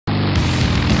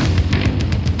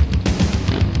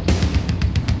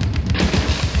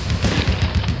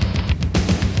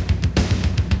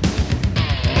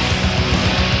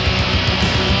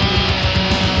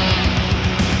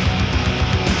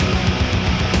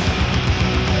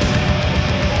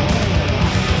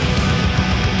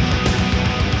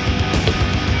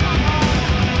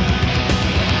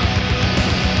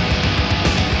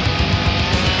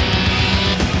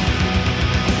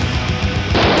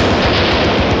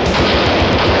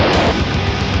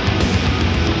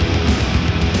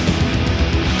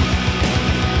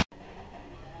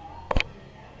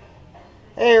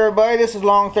everybody, this is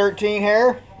Long 13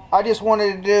 here. I just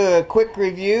wanted to do a quick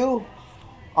review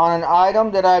on an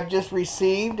item that I've just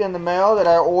received in the mail that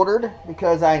I ordered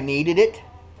because I needed it.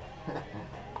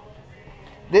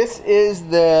 This is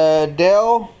the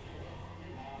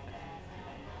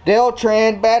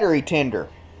Deltran Battery Tender.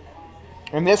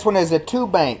 And this one is a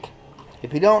 2-bank.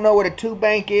 If you don't know what a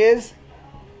 2-bank is,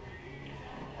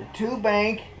 the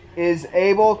 2-bank is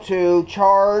able to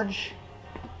charge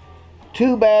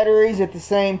 2 batteries at the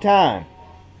same time.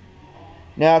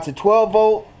 Now it's a 12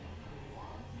 volt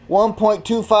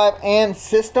 1.25 amp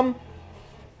system.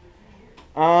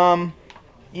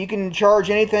 You can charge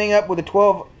anything up with a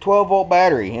 12 volt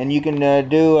battery, and you can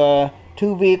do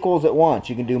 2 vehicles at once.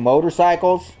 You can do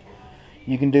motorcycles,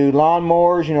 you can do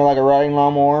lawnmowers, you know, like a riding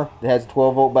lawnmower that has a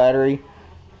 12 volt battery.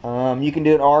 You can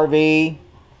do an RV,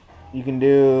 you can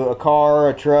do a car,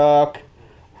 a truck,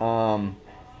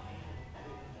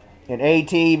 an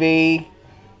ATV,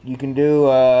 you can do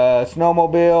a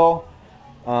snowmobile,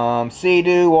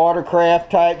 Sea-Doo,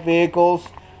 watercraft type vehicles.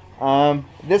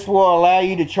 This will allow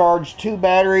you to charge 2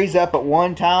 batteries up at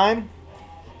one time.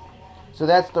 So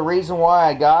that's the reason why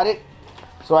I got it,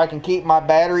 so I can keep my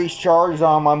batteries charged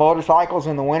on my motorcycles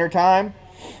in the wintertime.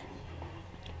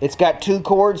 It's got 2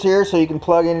 cords here, so you can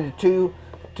plug into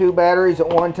two batteries at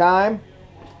one time.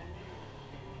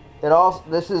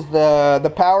 This is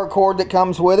the power cord that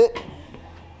comes with it.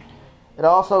 It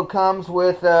also comes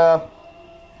with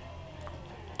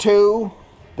 2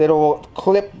 that will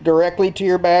clip directly to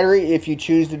your battery if you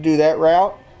choose to do that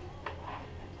route.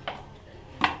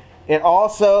 It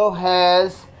also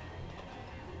has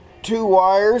 2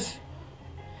 wires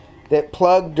that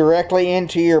plug directly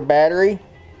into your battery.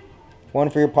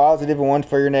 One for your positive and one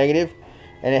for your negative.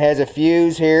 And it has a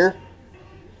fuse here.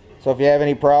 So if you have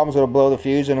any problems, it'll blow the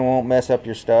fuse and it won't mess up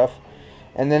your stuff.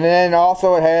 And then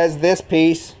also it has this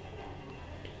piece,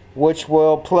 which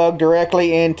will plug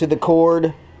directly into the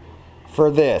cord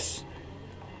for this.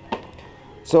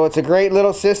 So it's a great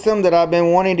little system that I've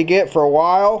been wanting to get for a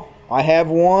while. I have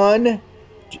one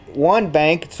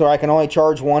bank, so I can only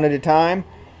charge 1 at a time.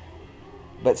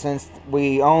 But since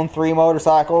we own 3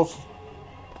 motorcycles,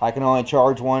 I can only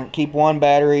charge 1, keep 1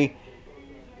 battery,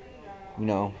 you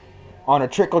know, on a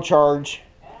trickle charge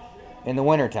in the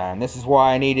wintertime. This is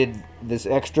why I needed this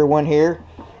extra one here.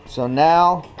 So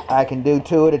now I can do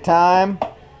 2 at a time,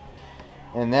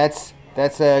 and that's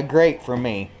great for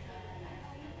me.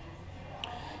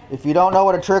 If you don't know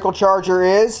what a trickle charger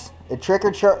is, a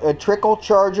trickle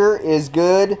charger is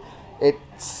good. It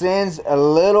sends a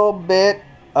little bit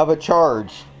of a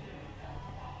charge,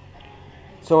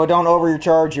 so it don't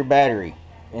overcharge your battery,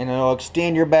 and it'll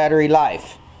extend your battery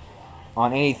life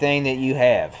on anything that you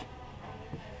have.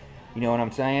 You know what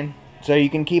I'm saying? So you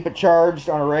can keep it charged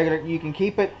on a regular, you can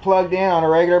keep it plugged in on a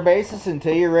regular basis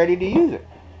until you're ready to use it.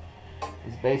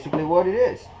 It's basically what it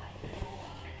is.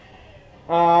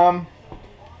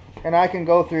 And I can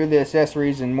go through the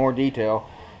accessories in more detail.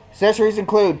 Accessories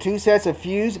include 2 sets of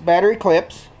fused battery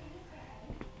clips,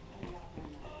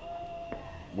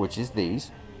 which is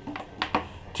these.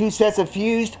 2 sets of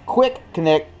fused quick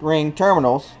connect ring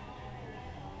terminals,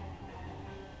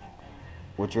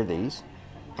 which are these.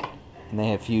 And they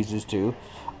have fuses too.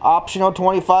 Optional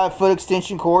 25-foot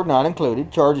extension cord not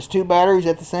included. Charges 2 batteries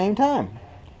at the same time.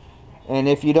 And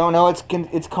if you don't know,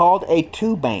 it's called a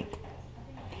 2-bank.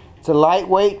 It's a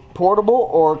lightweight, portable,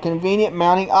 or convenient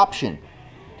mounting option.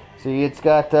 See, it's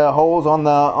got holes on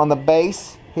the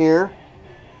base here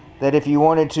that if you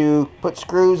wanted to put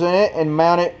screws in it and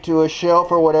mount it to a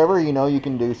shelf or whatever, you know, you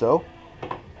can do so.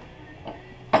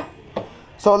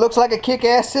 So it looks like a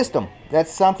kick-ass system.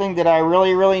 That's something that I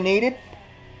really needed,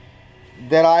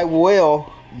 that I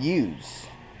will use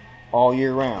all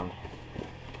year round.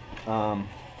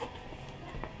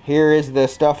 Here is the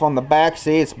stuff on the back.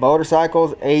 See, it's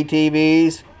motorcycles,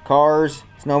 ATVs, cars,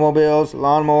 snowmobiles,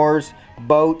 lawnmowers,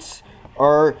 boats,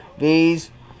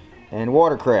 RVs, and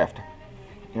watercraft.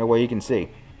 You know, where you can see.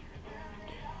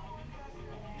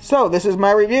 So this is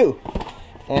my review,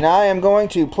 and I am going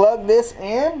to plug this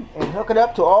in and hook it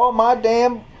up to all my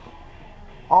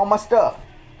stuff.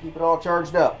 Keep it all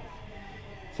charged up.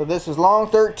 So this is Long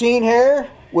 13 here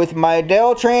with my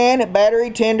Deltran Battery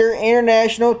Tender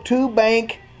International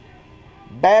 2-bank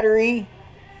battery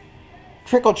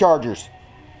trickle chargers.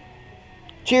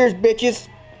 Cheers, bitches.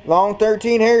 Long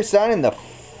 13 here, signing the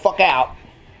fuck out.